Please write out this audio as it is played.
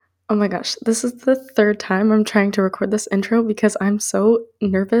Oh my gosh, this is the third time I'm trying to record this intro because I'm so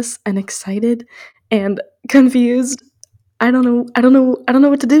nervous and excited and confused. I don't know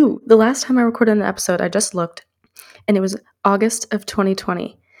what to do. The last time I recorded an episode, I just looked and it was August of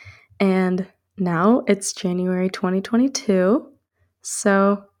 2020. And now it's January 2022.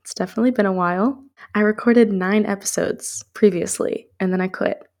 So it's definitely been a while. I recorded 9 episodes previously and then I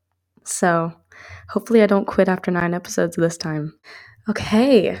quit. So hopefully I don't quit after 9 episodes this time.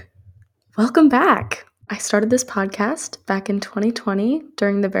 Okay, welcome back. I started this podcast back in 2020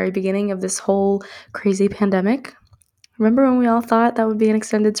 during the very beginning of this whole crazy pandemic. Remember when we all thought that would be an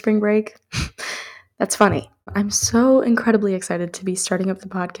extended spring break? That's funny. I'm so incredibly excited to be starting up the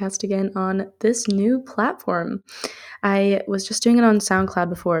podcast again on this new platform. I was just doing it on SoundCloud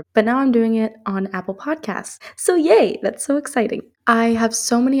before, but now I'm doing it on Apple Podcasts. So yay, that's so exciting. I have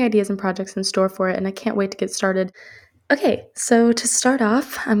so many ideas and projects in store for it, and I can't wait to get started. Okay, so to start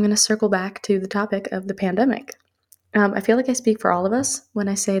off, I'm going to circle back to the topic of the pandemic. I feel like I speak for all of us when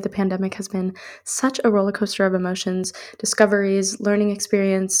I say the pandemic has been such a roller coaster of emotions, discoveries, learning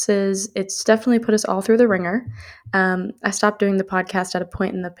experiences. It's definitely put us all through the ringer. I stopped doing the podcast at a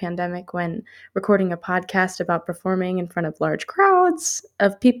point in the pandemic when recording a podcast about performing in front of large crowds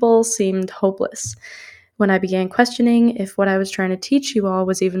of people seemed hopeless. When I began questioning if what I was trying to teach you all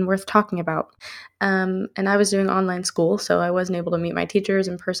was even worth talking about. And I was doing online school, so I wasn't able to meet my teachers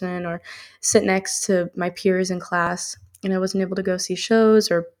in person or sit next to my peers in class. And I wasn't able to go see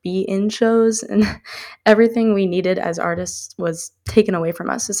shows or be in shows. And everything we needed as artists was taken away from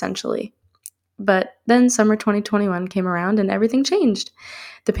us, essentially. But then summer 2021 came around and everything changed.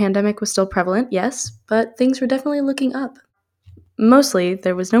 The pandemic was still prevalent, yes, but things were definitely looking up. Mostly,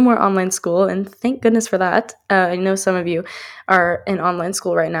 there was no more online school, and thank goodness for that. I know some of you are in online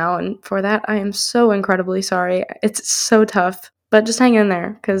school right now, and for that, I am so incredibly sorry. It's so tough, but just hang in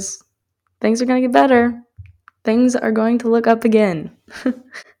there, because things are going to get better. Things are going to look up again.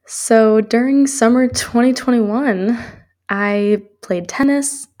 So during summer 2021, I played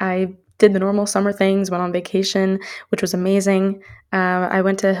tennis. I did the normal summer things, went on vacation, which was amazing. I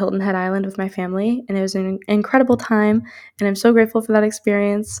went to Hilton Head Island with my family, and it was an incredible time, and I'm so grateful for that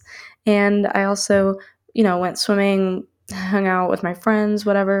experience. And I also, went swimming, hung out with my friends,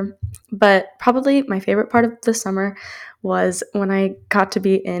 whatever. But probably my favorite part of the summer was when I got to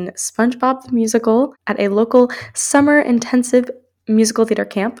be in SpongeBob the Musical at a local summer intensive musical theater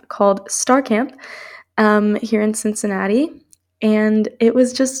camp called Star Camp here in Cincinnati. And it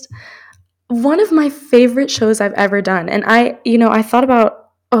was just one of my favorite shows I've ever done. And I thought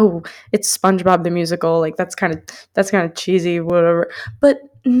about, oh, it's SpongeBob the Musical, like that's kind of cheesy, whatever. But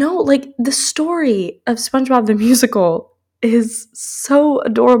no, like the story of SpongeBob the Musical is so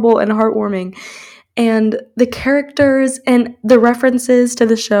adorable and heartwarming. And the characters and the references to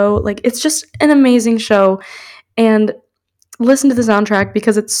the show, like it's just an amazing show. And listen to the soundtrack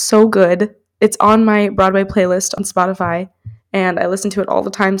because it's so good. It's on my Broadway playlist on Spotify, and I listen to it all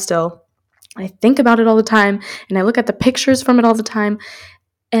the time still. I think about it all the time, and I look at the pictures from it all the time.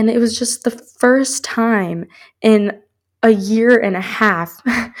 And it was just the first time in a year and a half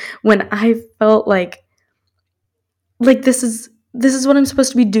when I felt like this is what I'm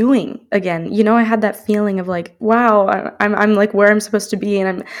supposed to be doing again. I had that feeling of like, wow, I'm like where I'm supposed to be,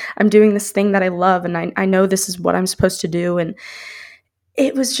 and I'm doing this thing that I love, and I know this is what I'm supposed to do. And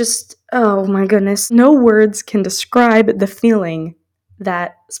it was just, oh my goodness, no words can describe the feeling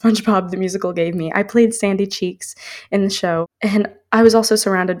that SpongeBob the Musical gave me. I played Sandy Cheeks in the show, and I was also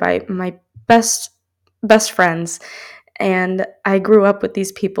surrounded by my best friends, and I grew up with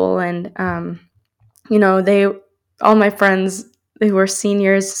these people, and they all my friends, they were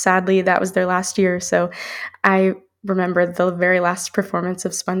seniors. Sadly, that was their last year, so I remember the very last performance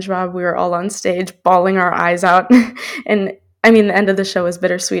of SpongeBob. We were all on stage bawling our eyes out. And I mean, the end of the show was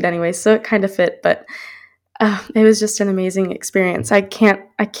bittersweet anyway, so it kind of fit, but it was just an amazing experience. I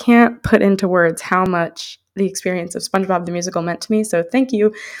can't put into words how much the experience of SpongeBob the Musical meant to me. So thank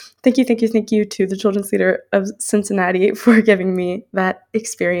you to the Children's Theater of Cincinnati for giving me that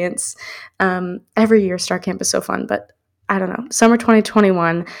experience. Every year, Star Camp is so fun, but I don't know. Summer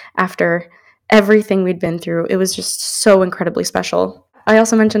 2021, after everything we'd been through, it was just so incredibly special. I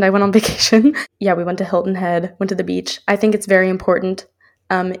also mentioned I went on vacation. Yeah, we went to Hilton Head, went to the beach. I think it's very important,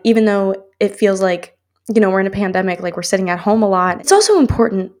 even though it feels like, we're in a pandemic, like we're sitting at home a lot. It's also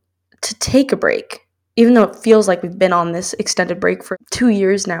important to take a break, even though it feels like we've been on this extended break for 2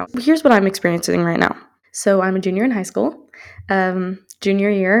 years now. Here's what I'm experiencing right now. So I'm a junior in high school. Junior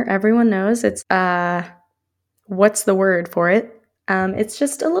year, everyone knows it's, what's the word for it? It's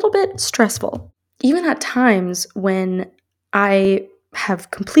just a little bit stressful. Even at times when I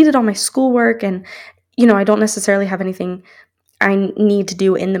have completed all my schoolwork and, I don't necessarily have anything I need to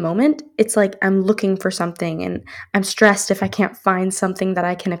do in the moment. It's like I'm looking for something and I'm stressed if I can't find something that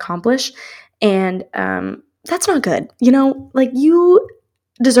I can accomplish. And that's not good. Like you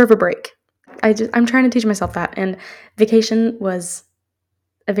deserve a break. I'm trying to teach myself that. And vacation was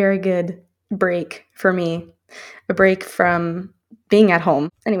a very good break for me, a break from being at home.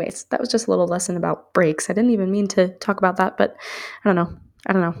 Anyways, that was just a little lesson about breaks. I didn't even mean to talk about that, but I don't know.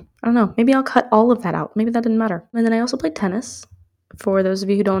 I don't know. Maybe I'll cut all of that out. Maybe that didn't matter. And then I also played tennis. For those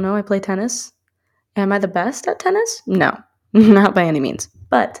of you who don't know, I play tennis. Am I the best at tennis? No, not by any means.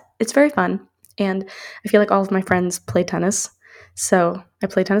 But it's very fun. And I feel like all of my friends play tennis. So I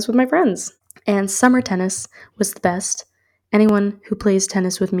play tennis with my friends. And summer tennis was the best. Anyone who plays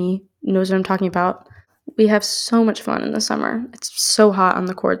tennis with me knows what I'm talking about. We have so much fun in the summer. It's so hot on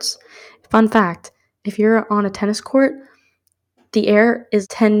the courts. Fun fact, if you're on a tennis court, the air is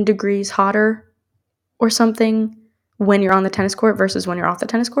 10 degrees hotter or something when you're on the tennis court versus when you're off the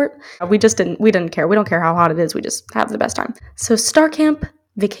tennis court. We didn't care. We don't care how hot it is. We just have the best time. So Star Camp,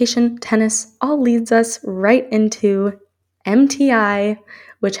 vacation, tennis, all leads us right into MTI,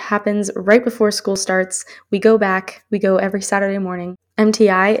 which happens right before school starts. We go every Saturday morning.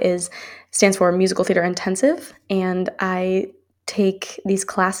 MTI stands for Musical Theater Intensive, and I take these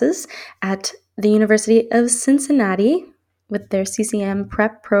classes at the University of Cincinnati with their CCM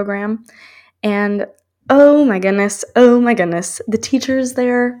prep program. And oh my goodness, the teachers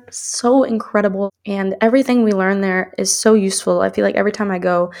there, so incredible. And everything we learn there is so useful. I feel like every time I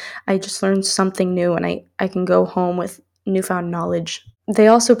go, I just learn something new and I can go home with newfound knowledge. They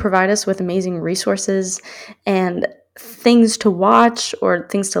also provide us with amazing resources and things to watch or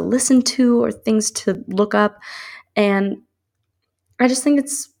things to listen to or things to look up. And I just think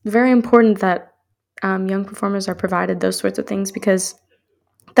it's very important that young performers are provided those sorts of things because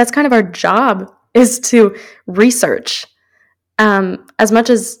that's kind of our job, is to research. As much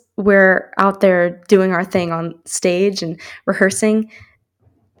as we're out there doing our thing on stage and rehearsing,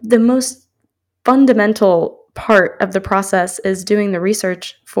 the most fundamental part of the process is doing the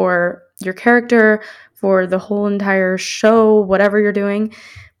research for your character, for the whole entire show, whatever you're doing,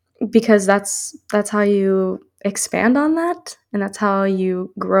 because that's how you expand on that, and that's how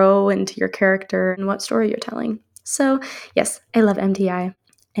you grow into your character and what story you're telling. So, yes, I love MTI.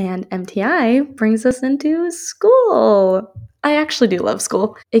 And MTI brings us into school. I actually do love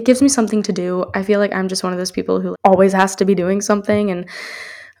school. It gives me something to do. I feel like I'm just one of those people who always has to be doing something,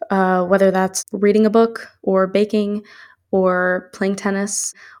 and whether that's reading a book or baking or playing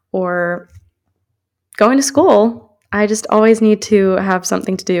tennis or going to school, I just always need to have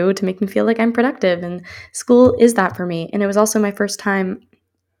something to do to make me feel like I'm productive, and school is that for me. And it was also my first time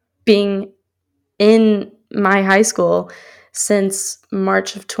being in my high school since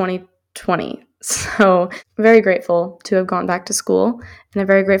March of 2020. So very grateful to have gone back to school, and I'm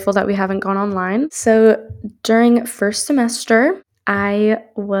very grateful that we haven't gone online. So during first semester, I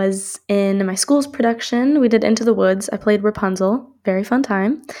was in my school's production. We did Into the Woods. I played Rapunzel. Very fun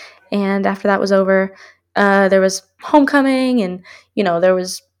time. And after that was over, there was homecoming and, there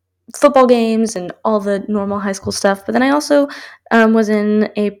was football games and all the normal high school stuff. But then I also was in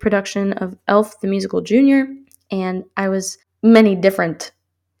a production of Elf the Musical Junior, and I was many different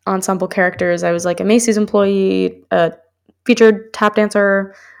ensemble characters. I was like a Macy's employee, a featured tap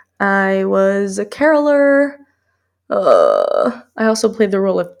dancer. I was a caroler. I also played the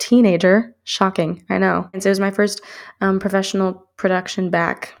role of teenager. Shocking, I know. And so it was my first professional production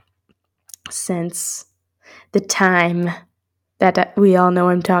back since the time that we all know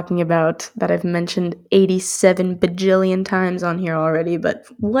I'm talking about, that I've mentioned 87 bajillion times on here already, but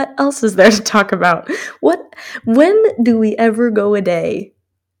what else is there to talk about? When do we ever go a day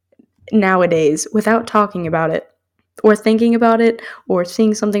nowadays without talking about it, or thinking about it, or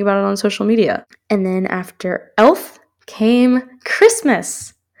seeing something about it on social media? And then after Elf came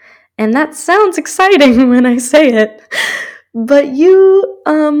Christmas. And that sounds exciting when I say it. But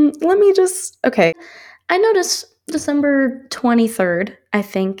okay. I noticed December 23rd, I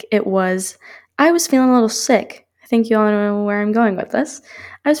think it was, I was feeling a little sick. I think you all know where I'm going with this.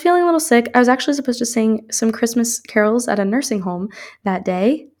 I was feeling a little sick. I was actually supposed to sing some Christmas carols at a nursing home that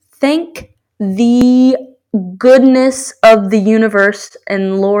day. Thank the goodness of the universe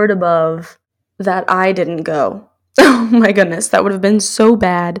and Lord above that I didn't go. Oh my goodness, that would have been so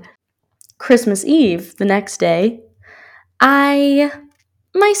bad. Christmas Eve, the next day,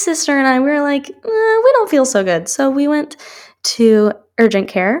 my sister and I, we were like, we don't feel so good. So we went to urgent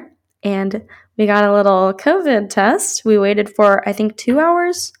care and we got a little COVID test. We waited for, I think, 2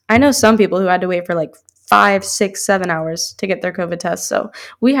 hours. I know some people who had to wait for like 5, 6, 7 hours to get their COVID test. So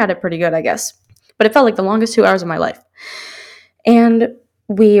we had it pretty good, I guess. But it felt like the longest 2 hours of my life. And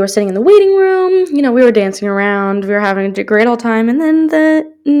we were sitting in the waiting room. We were dancing around. We were having a great old time. And then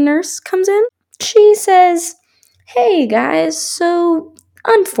the nurse comes in. She says, "Hey, guys, so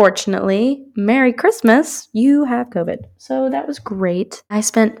unfortunately, Merry Christmas, you have COVID." So that was great. I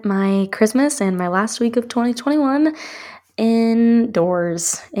spent my Christmas and my last week of 2021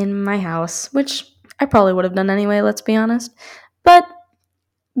 indoors in my house, which I probably would have done anyway, let's be honest. But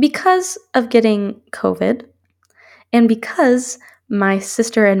because of getting COVID, and because my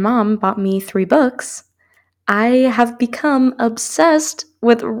sister and mom bought me 3 books, I have become obsessed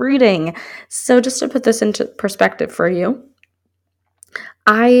with reading. So just to put this into perspective for you,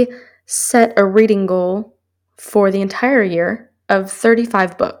 I set a reading goal for the entire year of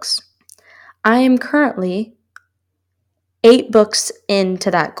 35 books. I am currently 8 books into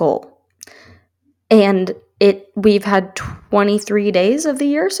that goal. And we've had 23 days of the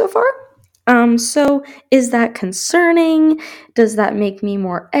year so far. So is that concerning? Does that make me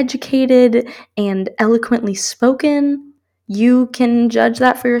more educated and eloquently spoken? You can judge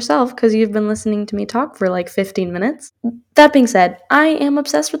that for yourself because you've been listening to me talk for like 15 minutes. That being said, I am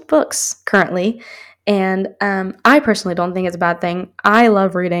obsessed with books currently, and I personally don't think it's a bad thing. I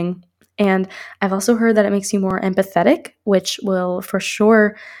love reading, and I've also heard that it makes you more empathetic, which will for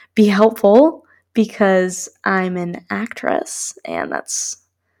sure be helpful because I'm an actress, and that's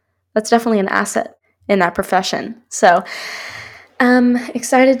definitely an asset in that profession. So I'm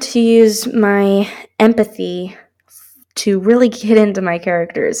excited to use my empathy to really get into my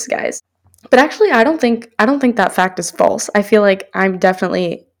characters, guys. But actually, I don't think that fact is false. I feel like I'm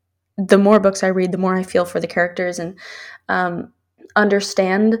definitely, the more books I read, the more I feel for the characters and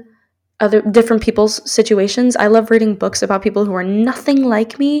understand other different people's situations. I love reading books about people who are nothing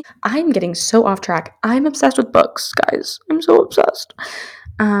like me. I'm getting so off track. I'm obsessed with books, guys. I'm so obsessed.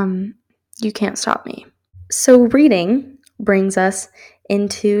 You can't stop me. So reading brings us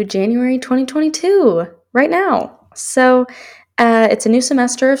into January 2022, right now. So it's a new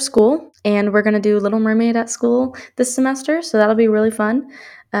semester of school, and we're going to do Little Mermaid at school this semester, so that'll be really fun.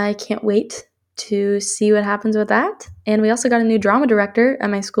 I can't wait to see what happens with that. And we also got a new drama director at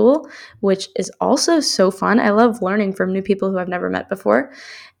my school, which is also so fun. I love learning from new people who I've never met before,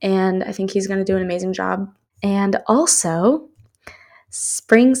 and I think he's going to do an amazing job. And also,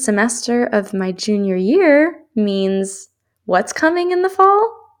 spring semester of my junior year means what's coming in the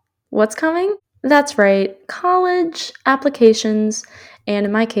fall? What's coming? That's right, college applications, and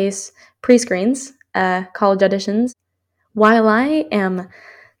in my case, pre-screens, college auditions. While I am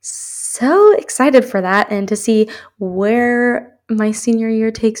so excited for that and to see where my senior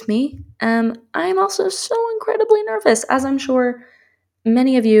year takes me, I'm also so incredibly nervous, as I'm sure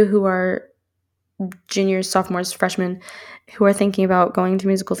many of you who are juniors, sophomores, freshmen who are thinking about going to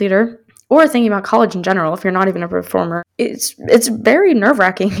musical theater or thinking about college in general, if you're not even a performer. It's very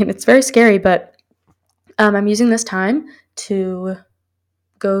nerve-wracking and it's very scary, but I'm using this time to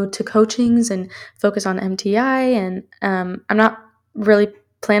go to coachings and focus on MTI, and I'm not really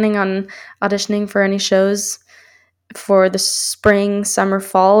planning on auditioning for any shows for the spring, summer,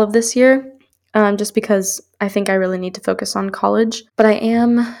 fall of this year, just because I think I really need to focus on college. But I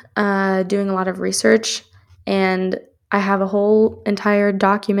am doing a lot of research, and I have a whole entire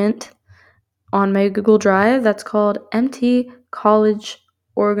document on my Google Drive that's called MT College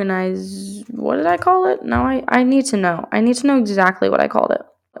Organize. What did I call it? No, I need to know. I need to know exactly what I called it.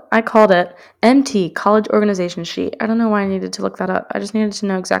 I called it MT College Organization Sheet. I don't know why I needed to look that up. I just needed to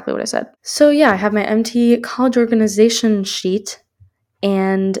know exactly what I said. So yeah, I have my MT College Organization Sheet,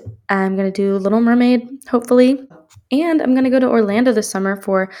 and I'm going to do Little Mermaid, hopefully. And I'm going to go to Orlando this summer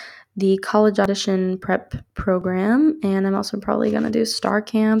for the college audition prep program. And I'm also probably going to do Star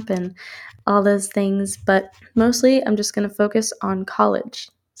Camp and all those things. But mostly, I'm just going to focus on college.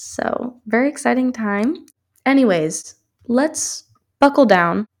 So, very exciting time. Anyways, let's buckle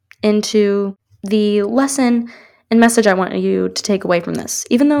down into the lesson and message I want you to take away from this.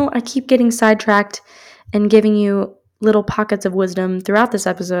 Even though I keep getting sidetracked and giving you little pockets of wisdom throughout this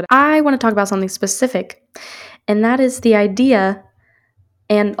episode, I want to talk about something specific, and that is the idea,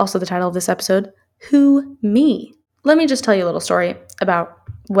 and also the title of this episode, Who Me? Let me just tell you a little story about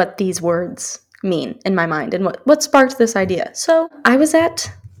what these words mean in my mind and what sparked this idea. So I was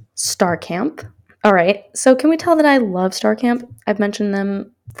at Star Camp. All right, so can we tell that I love Star Camp? I've mentioned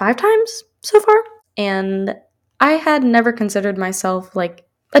them 5 times so far, and I had never considered myself like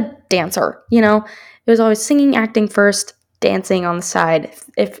a dancer, It was always singing, acting first, dancing on the side.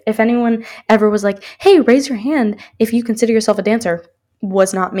 If anyone ever was like, hey, raise your hand if you consider yourself a dancer,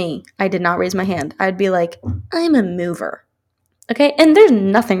 was not me. I did not raise my hand. I'd be like, I'm a mover. Okay? And there's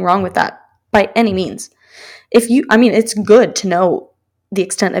nothing wrong with that by any means. It's good to know the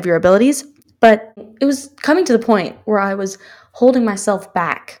extent of your abilities, but it was coming to the point where I was holding myself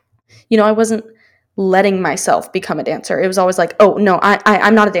back. I wasn't letting myself become a dancer. It was always like, oh no,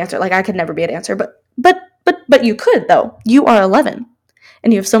 I'm not a dancer. Like, I could never be a dancer. But you could, though. You are 11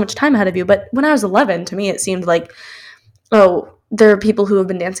 and you have so much time ahead of you. But when I was 11, to me, it seemed like, oh, there are people who have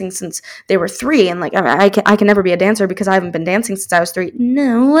been dancing since they were 3, and like, I can never be a dancer because I haven't been dancing since I was 3.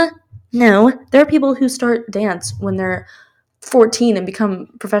 No, there are people who start dance when they're 14 and become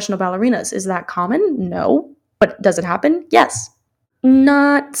professional ballerinas. Is that common? No. But does it happen? Yes.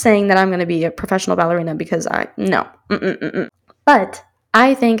 Not saying that I'm going to be a professional ballerina because no. But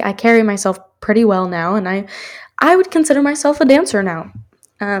I think I carry myself pretty well now, and I would consider myself a dancer now.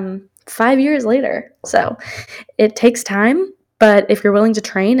 5 years later. So it takes time, but if you're willing to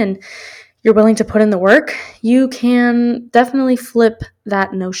train and you're willing to put in the work, you can definitely flip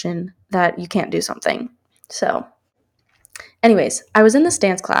that notion that you can't do something. So anyways, I was in this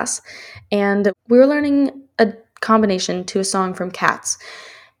dance class and we were learning a combination to a song from Cats.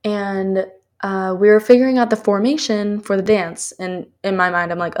 And we were figuring out the formation for the dance. And in my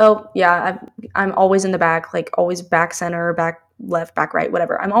mind, I'm like, oh, yeah, I'm always in the back, like always back center, back left, back right,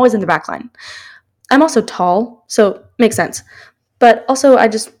 whatever. I'm always in the back line. I'm also tall, so makes sense. But also, I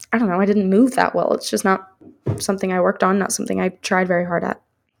don't know, I didn't move that well. It's just not something I worked on, not something I tried very hard at.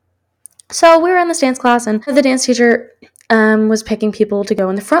 So we were in this dance class, and the dance teacher was picking people to go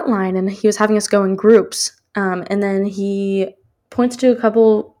in the front line, and he was having us go in groups. And then he points to a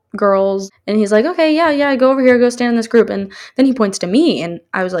couple girls, and he's like, okay, yeah, go over here, go stand in this group. And then he points to me, and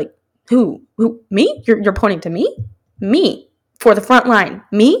I was like, who, me? You're pointing to me? Me, for the front line.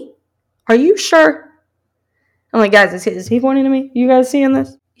 Me? Are you sure? I'm like, guys, is he pointing to me? You guys seeing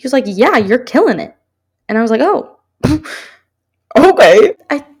this? He was like, yeah, you're killing it. And I was like, oh, okay.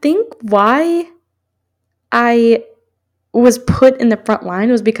 I think why I was put in the front line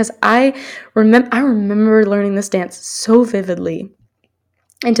was because I remember learning this dance so vividly.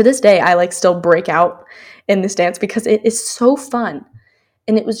 And to this day, I still break out in this dance because it is so fun.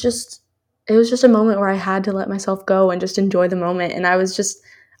 And it was just a moment where I had to let myself go and just enjoy the moment. And I was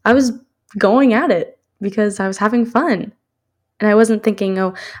going at it because I was having fun. And I wasn't thinking,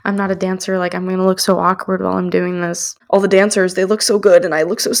 oh, I'm not a dancer, like I'm going to look so awkward while I'm doing this. All the dancers, they look so good and I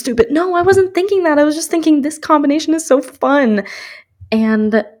look so stupid. No, I wasn't thinking that. I was just thinking this combination is so fun.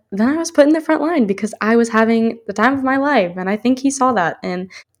 And then I was put in the front line because I was having the time of my life. And I think he saw that.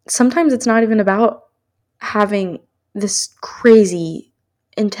 And sometimes it's not even about having this crazy,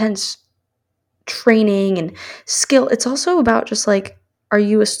 intense training and skill. It's also about just like, are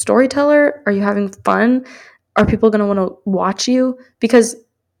you a storyteller? Are you having fun? Are people going to want to watch you? Because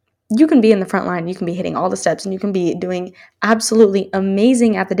you can be in the front line, you can be hitting all the steps, and you can be doing absolutely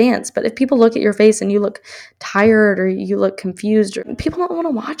amazing at the dance. But if people look at your face and you look tired or you look confused, people don't want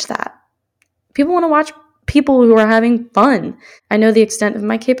to watch that. People want to watch people who are having fun. I know the extent of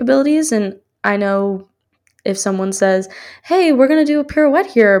my capabilities, and I know if someone says, hey, we're going to do a pirouette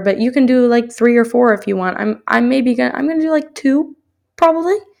here, but you can do 3 or 4 if you want. I'm going to do 2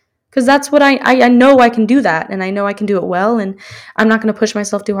 probably. Because that's what I know I can do that, and I know I can do it well, and I'm not going to push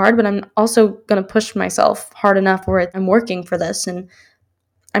myself too hard, but I'm also going to push myself hard enough where I'm working for this, and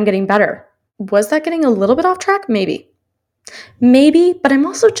I'm getting better. Was that getting a little bit off track? Maybe, but I'm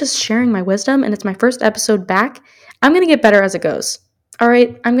also just sharing my wisdom, and it's my first episode back. I'm going to get better as it goes. All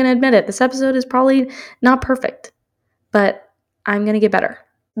right, I'm going to admit it. This episode is probably not perfect, but I'm going to get better.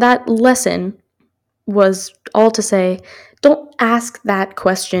 That lesson was all to say, don't ask that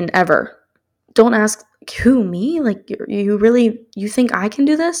question ever. Don't ask, who, me? You think I can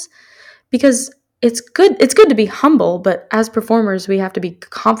do this? Because it's good to be humble, but as performers, we have to be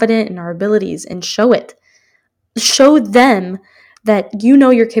confident in our abilities and show it. Show them that you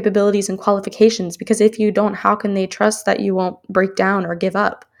know your capabilities and qualifications, because if you don't, how can they trust that you won't break down or give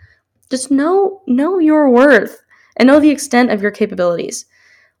up? Just know your worth and know the extent of your capabilities.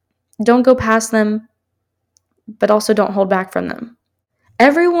 Don't go past them, but also don't hold back from them.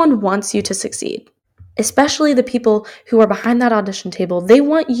 Everyone wants you to succeed, especially the people who are behind that audition table. They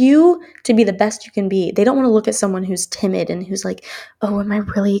want you to be the best you can be. They don't want to look at someone who's timid and who's like, oh, am I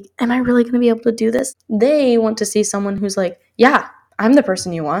really going to be able to do this? They want to see someone who's like, yeah, I'm the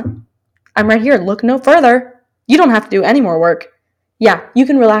person you want. I'm right here. Look no further. You don't have to do any more work. Yeah, you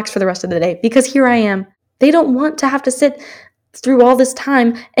can relax for the rest of the day because here I am. They don't want to have to sit through all this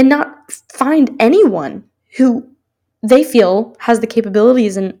time and not find anyone who they feel has the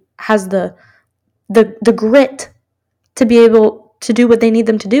capabilities and has the grit to be able to do what they need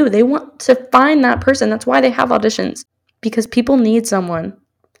them to do. They want to find that person. That's why they have auditions, because people need someone,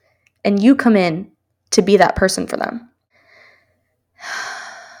 and you come in to be that person for them.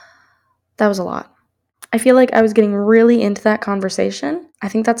 That was a lot. I feel like I was getting really into that conversation. I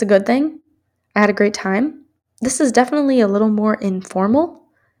think that's a good thing. I had a great time. This is definitely a little more informal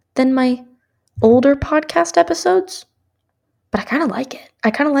than my older podcast episodes, but I kind of like it.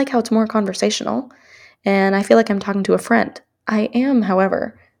 I kind of like how it's more conversational, and I feel like I'm talking to a friend. I am,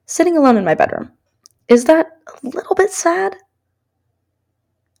 however, sitting alone in my bedroom. Is that a little bit sad?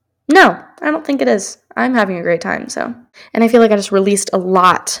 No, I don't think it is. I'm having a great time, so. And I feel like I just released a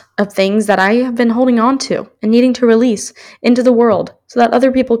lot of things that I have been holding on to and needing to release into the world so that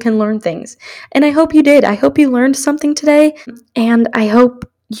other people can learn things. And I hope you did. I hope you learned something today, and I hope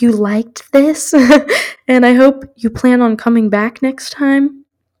you liked this. And I hope you plan on coming back next time,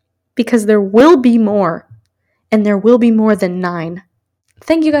 because there will be more, and there will be more than 9.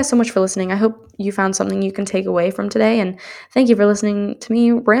 Thank you guys so much for listening. I hope you found something you can take away from today, and thank you for listening to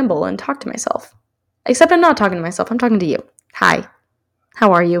me ramble and talk to myself. Except I'm not talking to myself, I'm talking to you. Hi.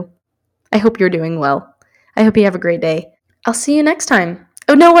 How are you? I hope you're doing well. I hope you have a great day. I'll see you next time.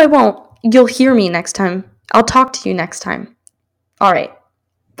 Oh, no, I won't. You'll hear me next time. I'll talk to you next time. All right.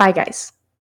 Bye, guys.